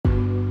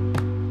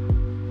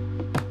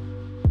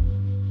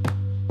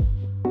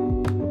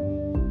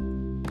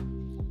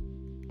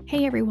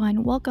Hey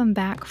everyone, welcome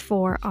back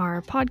for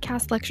our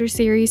podcast lecture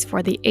series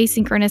for the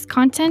asynchronous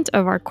content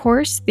of our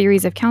course,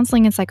 Theories of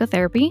Counseling and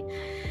Psychotherapy.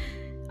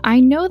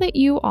 I know that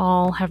you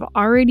all have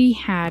already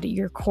had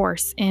your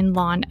course in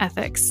Law and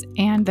Ethics,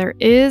 and there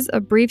is a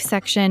brief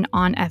section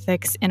on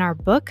ethics in our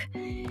book.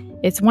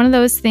 It's one of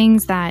those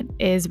things that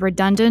is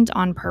redundant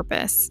on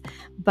purpose,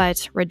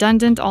 but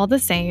redundant all the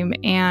same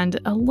and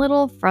a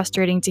little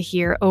frustrating to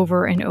hear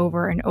over and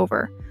over and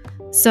over.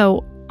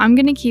 So I'm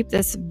going to keep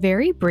this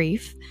very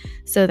brief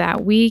so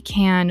that we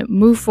can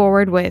move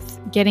forward with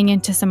getting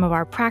into some of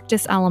our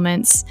practice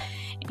elements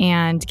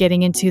and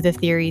getting into the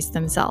theories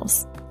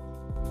themselves.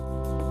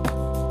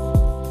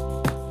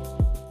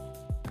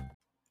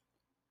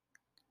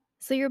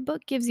 So your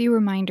book gives you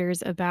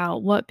reminders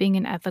about what being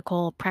an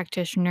ethical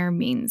practitioner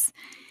means.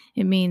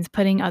 It means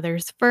putting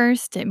others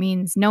first. It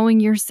means knowing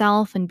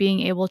yourself and being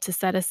able to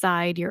set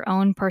aside your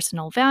own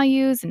personal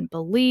values and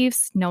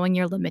beliefs, knowing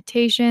your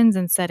limitations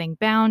and setting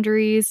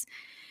boundaries.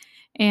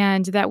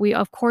 And that we,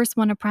 of course,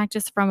 want to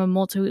practice from a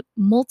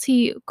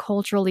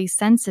multiculturally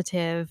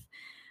sensitive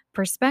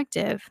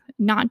perspective,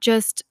 not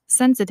just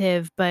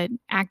sensitive, but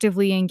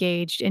actively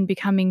engaged in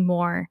becoming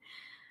more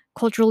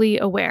culturally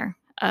aware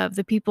of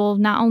the people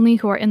not only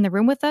who are in the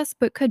room with us,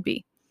 but could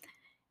be.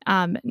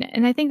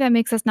 And I think that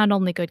makes us not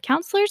only good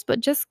counselors,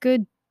 but just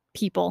good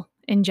people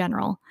in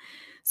general.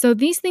 So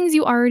these things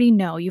you already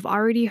know, you've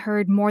already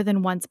heard more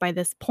than once by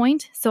this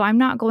point, so I'm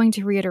not going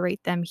to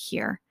reiterate them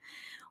here.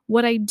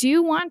 What I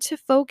do want to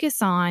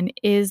focus on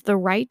is the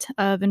right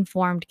of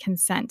informed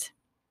consent.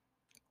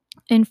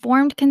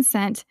 Informed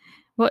consent,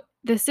 what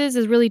this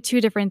is really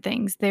two different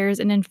things. There's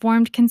an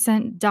informed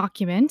consent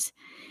document,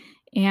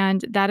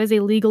 and that is a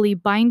legally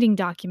binding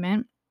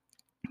document.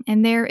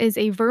 And there is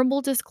a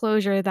verbal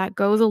disclosure that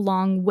goes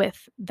along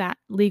with that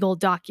legal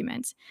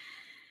document.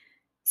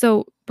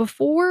 So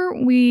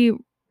before we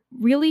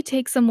really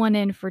take someone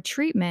in for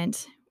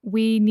treatment,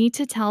 we need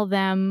to tell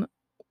them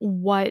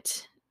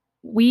what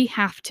we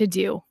have to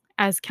do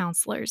as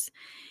counselors.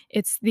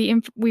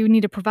 We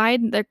need to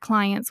provide their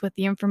clients with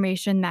the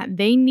information that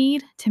they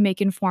need to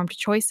make informed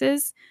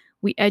choices.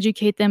 We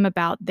educate them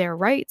about their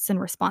rights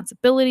and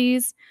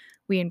responsibilities.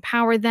 We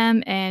empower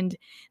them, and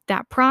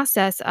that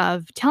process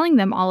of telling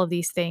them all of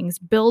these things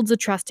builds a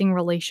trusting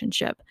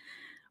relationship.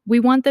 We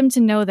want them to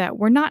know that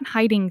we're not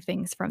hiding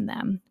things from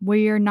them.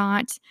 We are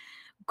not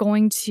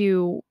going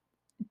to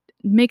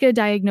make a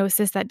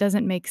diagnosis that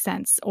doesn't make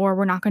sense, or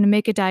we're not going to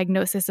make a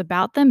diagnosis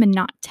about them and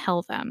not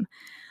tell them.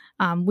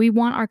 We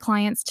want our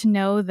clients to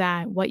know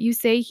that what you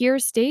say here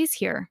stays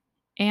here,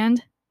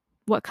 and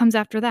what comes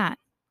after that.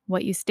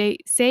 What you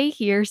say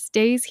here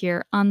stays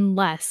here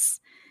unless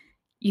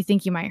you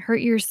think you might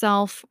hurt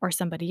yourself or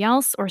somebody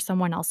else or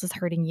someone else is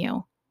hurting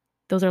you.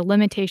 Those are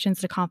limitations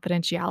to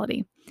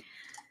confidentiality.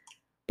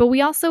 But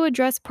we also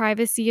address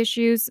privacy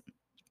issues,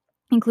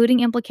 including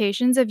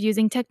implications of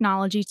using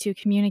technology to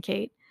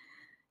communicate.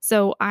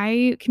 So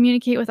I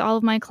communicate with all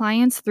of my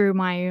clients through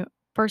my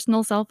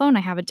personal cell phone.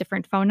 I have a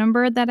different phone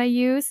number that I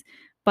use.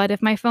 But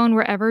if my phone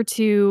were ever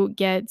to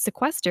get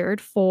sequestered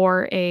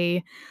for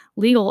a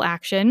legal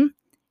action,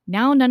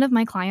 now none of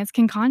my clients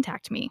can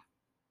contact me.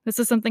 This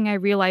is something I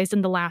realized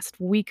in the last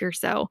week or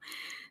so.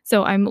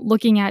 So I'm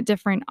looking at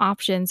different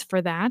options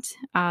for that.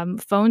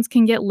 Phones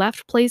can get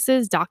left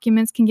places,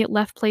 documents can get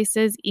left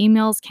places,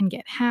 emails can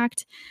get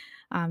hacked.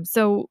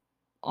 So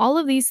all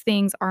of these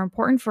things are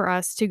important for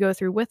us to go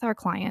through with our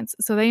clients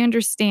so they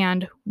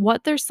understand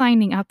what they're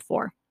signing up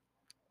for.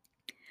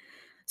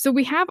 So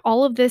we have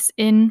all of this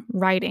in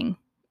writing,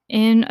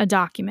 in a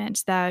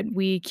document that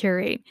we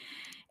curate.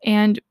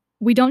 And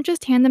we don't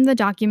just hand them the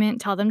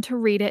document, tell them to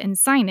read it and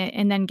sign it,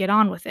 and then get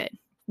on with it.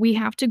 We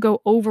have to go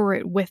over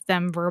it with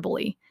them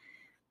verbally.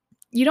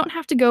 You don't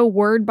have to go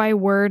word by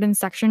word and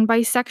section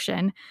by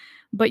section,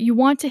 but you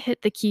want to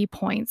hit the key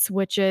points,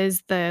 which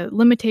is the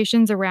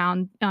limitations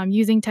around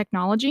using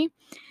technology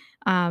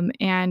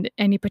and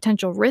any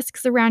potential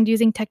risks around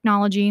using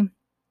technology.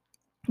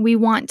 We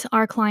want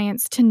our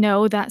clients to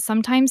know that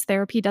sometimes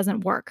therapy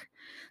doesn't work.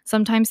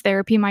 Sometimes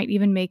therapy might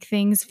even make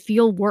things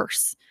feel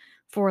worse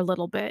for a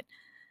little bit.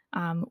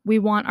 We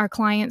want our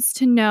clients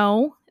to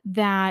know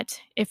that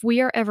if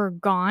we are ever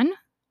gone,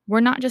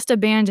 we're not just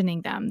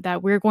abandoning them,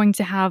 that we're going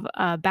to have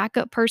a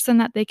backup person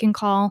that they can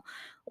call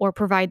or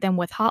provide them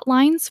with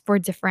hotlines for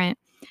different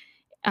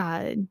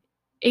uh,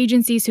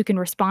 agencies who can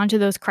respond to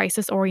those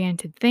crisis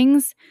oriented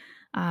things.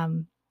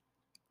 Um,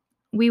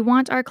 we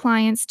want our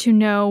clients to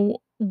know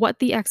what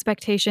the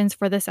expectations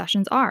for the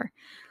sessions are.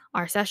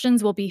 Our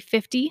sessions will be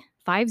 50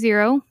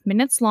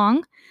 minutes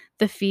long.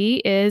 The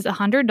fee is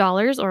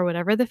 $100 or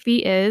whatever the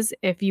fee is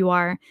if you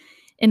are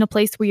in a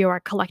place where you are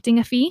collecting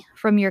a fee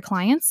from your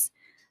clients.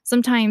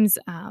 Sometimes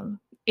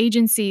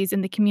agencies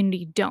in the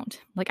community don't.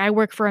 Like I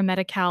work for a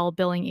Medi-Cal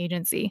billing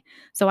agency,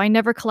 so I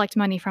never collect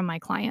money from my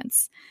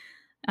clients.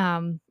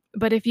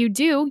 But if you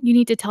do, you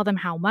need to tell them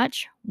how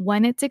much,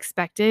 when it's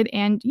expected,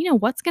 and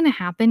what's going to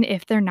happen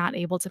if they're not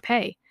able to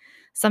pay.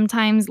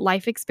 Sometimes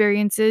life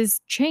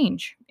experiences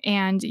change,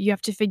 and you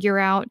have to figure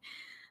out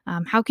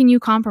How can you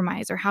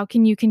compromise, or how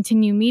can you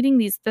continue meeting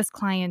this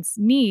client's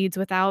needs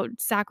without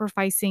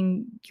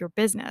sacrificing your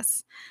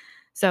business?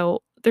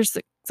 So there's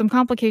some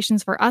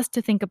complications for us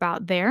to think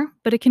about there,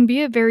 but it can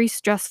be a very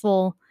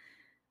stressful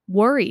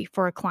worry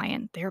for a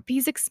client. Therapy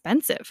is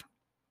expensive.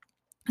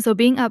 So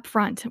being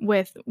upfront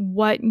with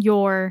what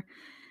your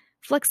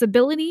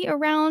flexibility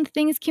around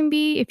things can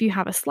be, if you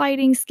have a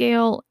sliding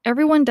scale,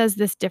 everyone does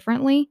this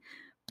differently.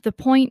 The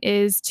point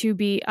is to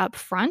be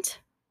upfront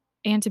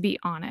and to be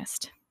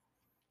honest.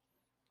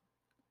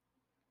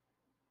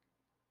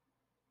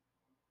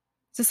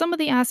 So, some of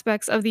the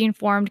aspects of the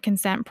informed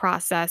consent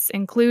process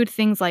include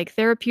things like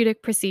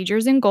therapeutic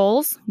procedures and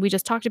goals. We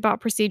just talked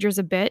about procedures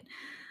a bit,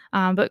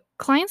 but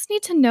clients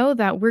need to know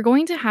that we're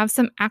going to have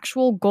some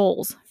actual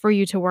goals for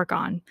you to work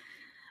on.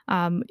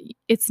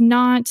 It's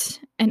not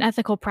an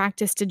ethical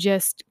practice to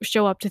just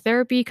show up to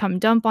therapy, come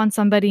dump on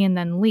somebody, and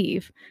then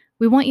leave.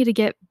 We want you to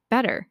get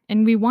better,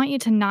 and we want you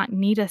to not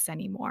need us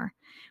anymore.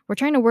 We're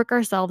trying to work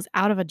ourselves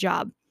out of a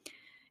job.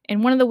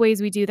 And one of the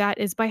ways we do that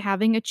is by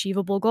having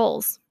achievable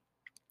goals.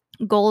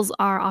 Goals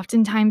are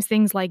oftentimes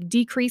things like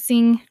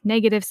decreasing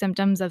negative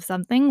symptoms of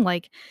something,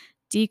 like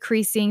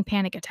decreasing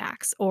panic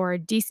attacks,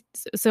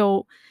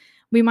 so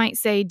we might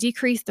say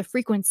decrease the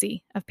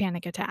frequency of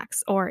panic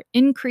attacks or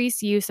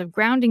increase use of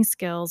grounding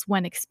skills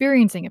when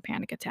experiencing a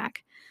panic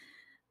attack.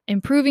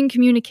 Improving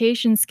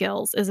communication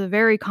skills is a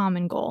very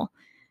common goal.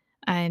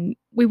 And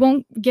we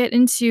won't get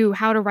into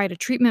how to write a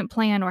treatment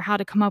plan or how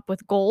to come up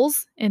with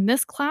goals in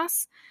this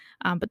class,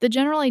 but the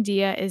general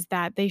idea is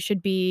that they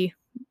should be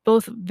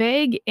both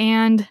vague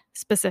and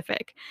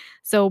specific.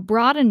 So,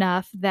 broad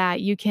enough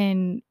that you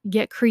can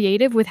get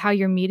creative with how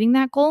you're meeting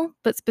that goal,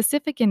 but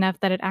specific enough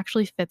that it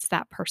actually fits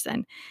that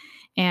person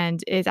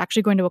and is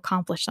actually going to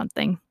accomplish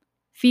something.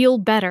 Feel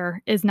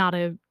better is not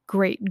a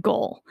great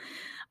goal,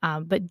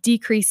 but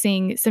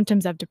decreasing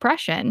symptoms of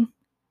depression,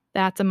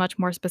 that's a much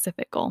more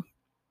specific goal.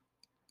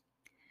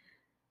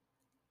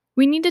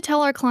 We need to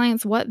tell our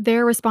clients what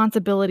their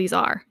responsibilities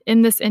are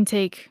in this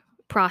intake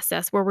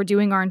process where we're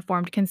doing our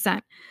informed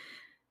consent.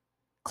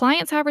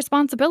 Clients have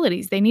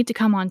responsibilities. They need to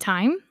come on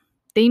time.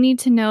 They need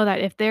to know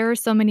that if they're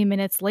so many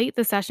minutes late,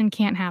 the session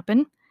can't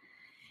happen.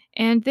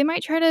 And they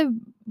might try to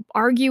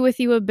argue with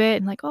you a bit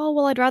and, like, oh,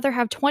 well, I'd rather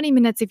have 20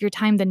 minutes of your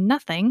time than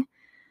nothing.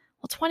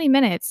 Well, 20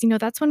 minutes,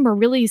 that's when we're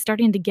really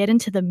starting to get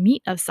into the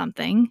meat of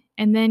something.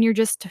 And then you're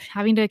just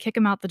having to kick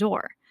them out the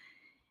door.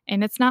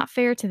 And it's not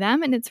fair to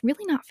them, and it's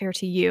really not fair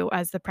to you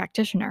as the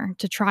practitioner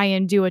to try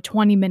and do a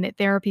 20-minute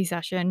therapy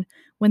session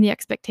when the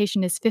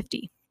expectation is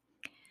 50.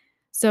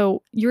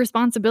 So, your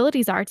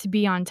responsibilities are to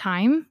be on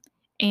time.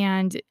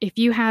 And if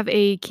you have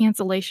a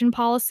cancellation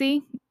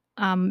policy,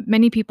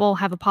 many people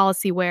have a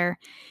policy where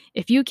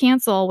if you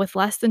cancel with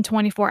less than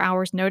 24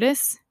 hours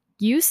notice,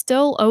 you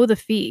still owe the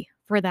fee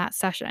for that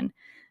session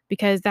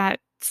because that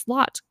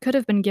slot could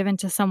have been given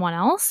to someone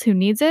else who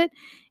needs it.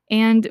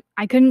 And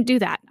I couldn't do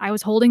that. I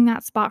was holding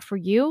that spot for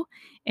you.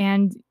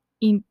 And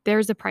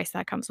there's a price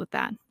that comes with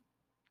that.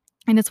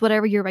 And it's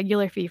whatever your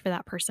regular fee for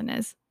that person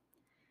is.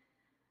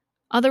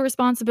 Other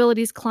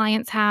responsibilities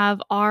clients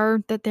have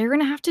are that they're going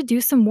to have to do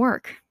some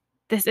work.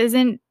 This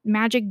isn't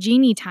magic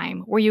genie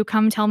time where you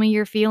come tell me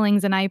your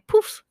feelings and I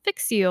poof,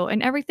 fix you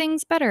and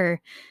everything's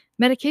better.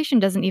 Medication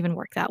doesn't even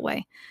work that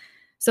way.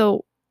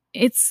 So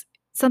it's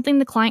something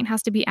the client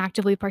has to be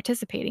actively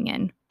participating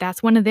in.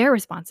 That's one of their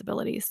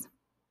responsibilities.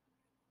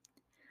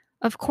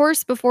 Of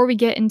course, before we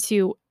get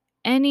into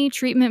any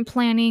treatment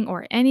planning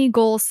or any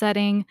goal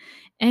setting,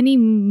 any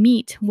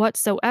meat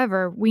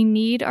whatsoever, we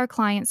need our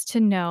clients to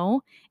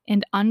know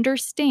and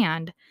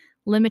understand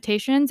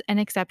limitations and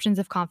exceptions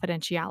of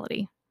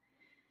confidentiality.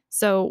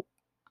 So,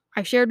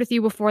 I've shared with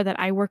you before that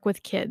I work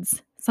with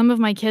kids. Some of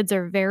my kids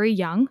are very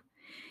young,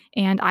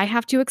 and I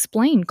have to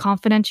explain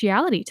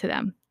confidentiality to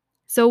them.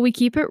 So, we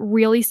keep it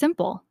really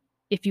simple.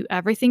 If you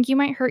ever think you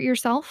might hurt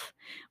yourself,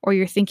 or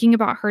you're thinking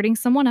about hurting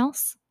someone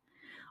else,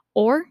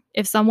 or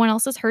if someone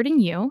else is hurting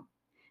you,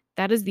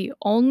 that is the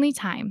only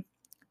time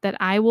that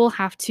I will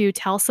have to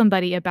tell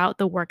somebody about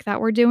the work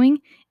that we're doing,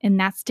 and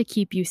that's to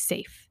keep you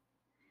safe.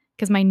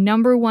 Because my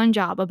number one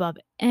job above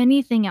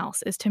anything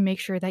else is to make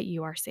sure that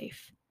you are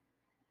safe.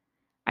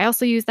 I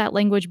also use that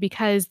language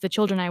because the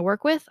children I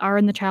work with are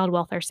in the child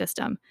welfare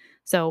system.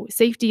 So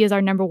safety is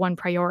our number one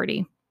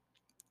priority.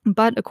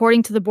 But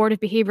according to the Board of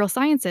Behavioral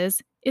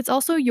Sciences, it's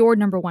also your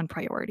number one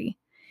priority.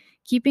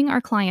 Keeping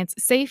our clients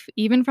safe,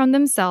 even from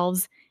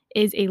themselves,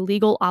 is a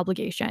legal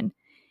obligation.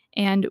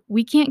 And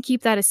we can't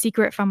keep that a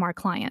secret from our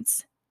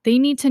clients. They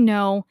need to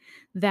know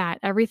that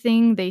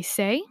everything they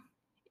say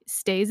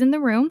stays in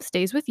the room,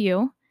 stays with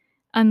you,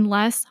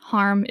 unless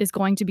harm is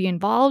going to be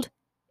involved,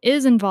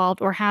 is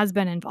involved, or has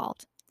been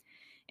involved.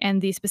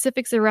 And the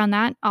specifics around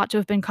that ought to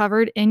have been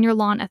covered in your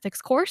law and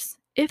ethics course.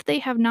 If they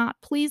have not,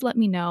 please let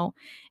me know,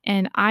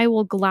 and I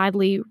will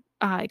gladly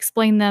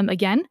explain them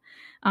again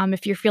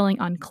if you're feeling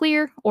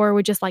unclear or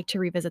would just like to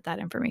revisit that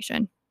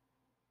information.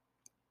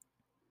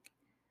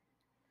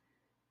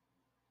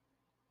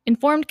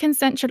 Informed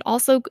consent should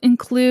also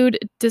include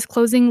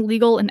disclosing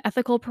legal and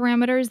ethical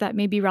parameters that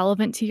may be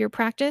relevant to your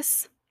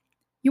practice.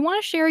 You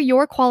want to share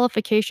your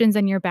qualifications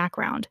and your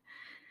background.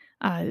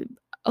 Uh,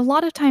 a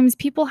lot of times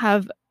people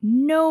have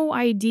no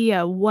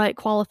idea what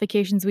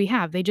qualifications we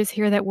have. They just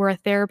hear that we're a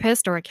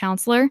therapist or a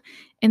counselor,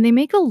 and they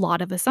make a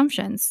lot of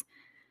assumptions.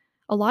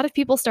 A lot of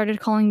people started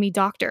calling me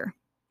doctor.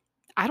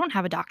 I don't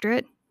have a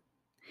doctorate.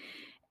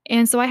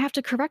 And so I have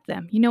to correct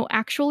them.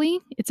 Actually,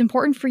 it's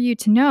important for you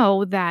to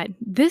know that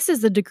this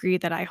is the degree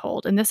that I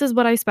hold, and this is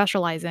what I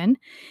specialize in,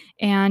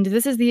 and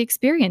this is the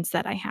experience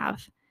that I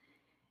have.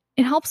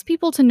 It helps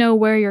people to know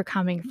where you're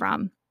coming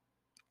from.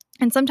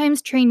 And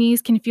sometimes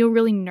trainees can feel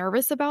really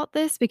nervous about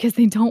this because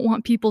they don't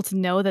want people to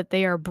know that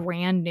they are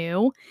brand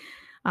new.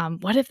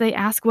 What if they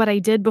ask what I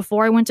did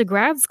before I went to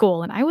grad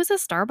school and I was a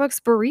Starbucks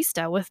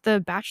barista with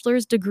the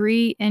bachelor's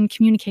degree in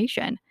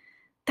communication?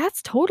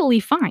 That's totally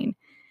fine.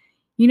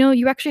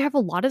 You actually have a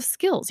lot of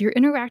skills. You're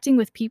interacting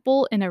with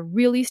people in a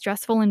really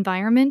stressful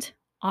environment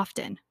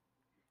often.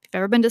 If you've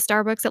ever been to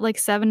Starbucks at like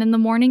 7 in the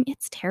morning,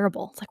 it's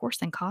terrible. It's like worse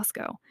than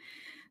Costco.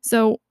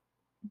 So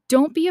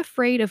don't be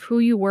afraid of who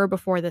you were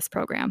before this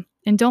program.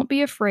 And don't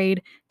be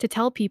afraid to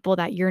tell people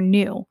that you're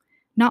new.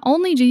 Not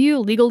only do you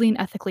legally and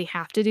ethically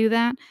have to do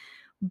that,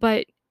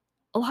 but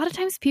a lot of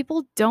times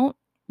people don't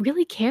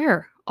really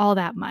care all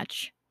that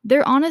much.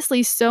 They're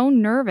honestly so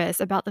nervous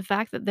about the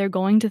fact that they're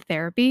going to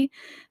therapy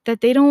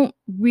that they don't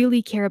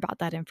really care about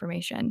that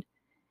information.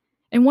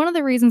 And one of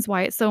the reasons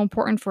why it's so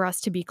important for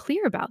us to be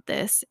clear about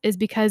this is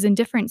because in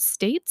different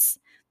states,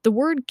 the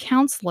word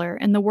counselor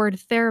and the word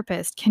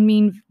therapist can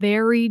mean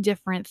very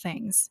different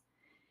things.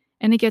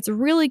 And it gets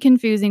really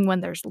confusing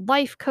when there's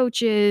life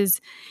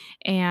coaches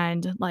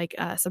and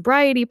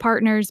sobriety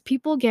partners.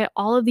 People get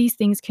all of these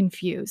things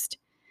confused.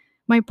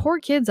 My poor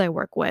kids I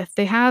work with,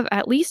 they have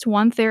at least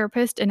one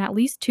therapist and at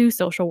least two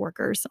social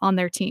workers on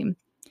their team.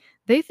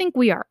 They think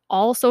we are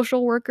all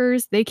social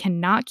workers. They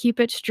cannot keep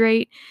it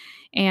straight.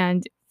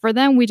 And for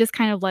them, we just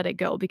kind of let it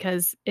go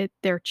because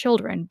they're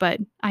children. But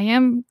I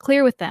am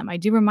clear with them. I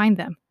do remind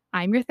them,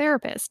 I'm your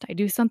therapist. I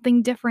do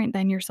something different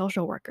than your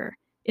social worker.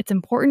 It's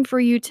important for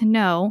you to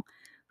know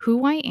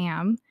who I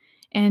am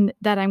and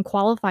that I'm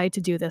qualified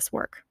to do this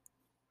work.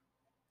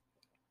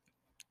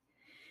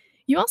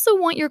 You also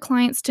want your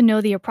clients to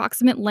know the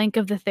approximate length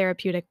of the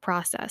therapeutic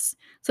process.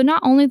 So,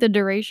 not only the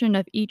duration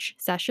of each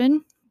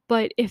session,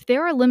 but if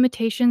there are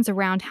limitations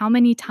around how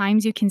many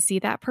times you can see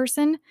that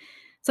person,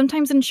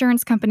 sometimes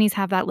insurance companies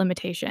have that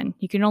limitation.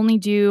 You can only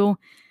do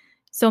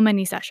so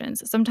many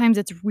sessions. Sometimes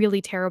it's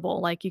really terrible,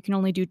 like you can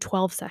only do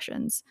 12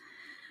 sessions.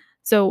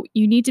 So,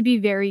 you need to be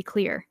very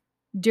clear.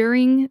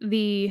 During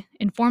the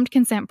informed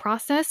consent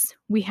process,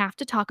 we have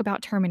to talk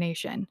about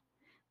termination.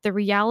 The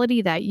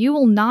reality that you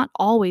will not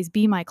always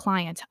be my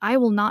client. I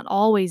will not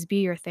always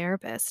be your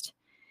therapist.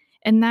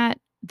 And that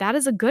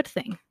is a good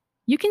thing.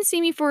 You can see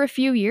me for a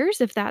few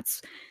years if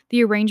that's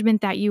the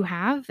arrangement that you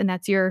have and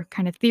that's your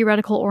kind of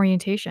theoretical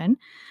orientation.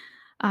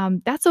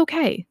 That's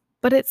okay.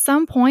 But at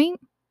some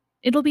point,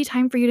 it'll be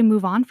time for you to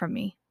move on from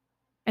me.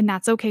 And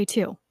that's okay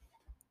too.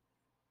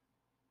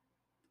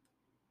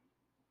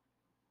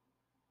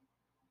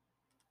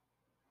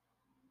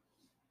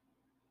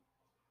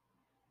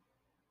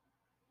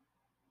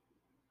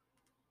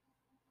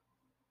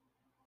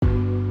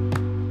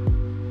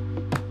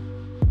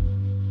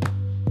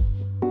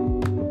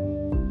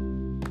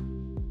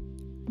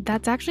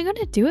 That's actually going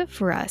to do it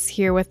for us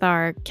here with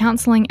our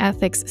counseling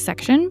ethics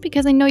section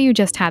because I know you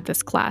just had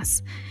this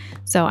class.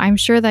 So I'm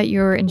sure that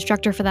your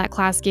instructor for that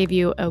class gave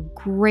you a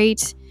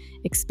great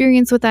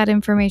experience with that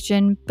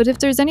information. But if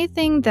there's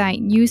anything that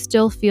you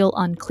still feel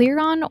unclear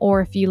on,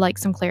 or if you like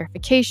some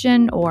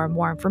clarification or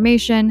more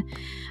information,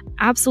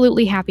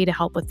 absolutely happy to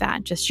help with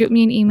that. Just shoot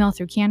me an email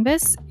through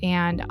Canvas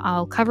and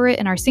I'll cover it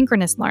in our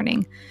synchronous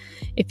learning.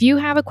 If you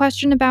have a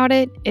question about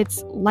it,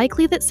 it's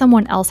likely that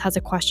someone else has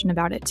a question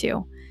about it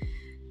too.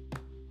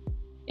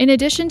 In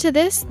addition to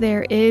this,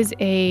 there is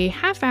a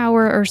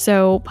half-hour or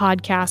so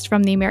podcast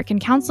from the American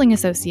Counseling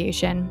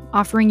Association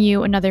offering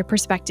you another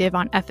perspective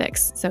on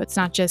ethics. So it's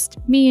not just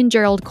me and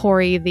Gerald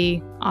Corey,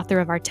 the author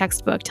of our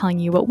textbook, telling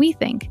you what we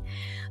think.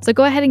 So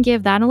go ahead and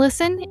give that a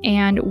listen,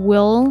 and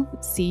we'll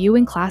see you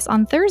in class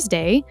on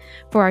Thursday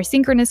for our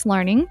synchronous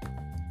learning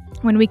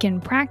when we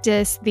can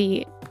practice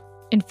the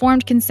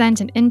informed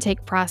consent and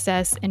intake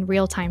process in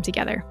real time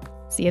together.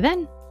 See you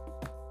then.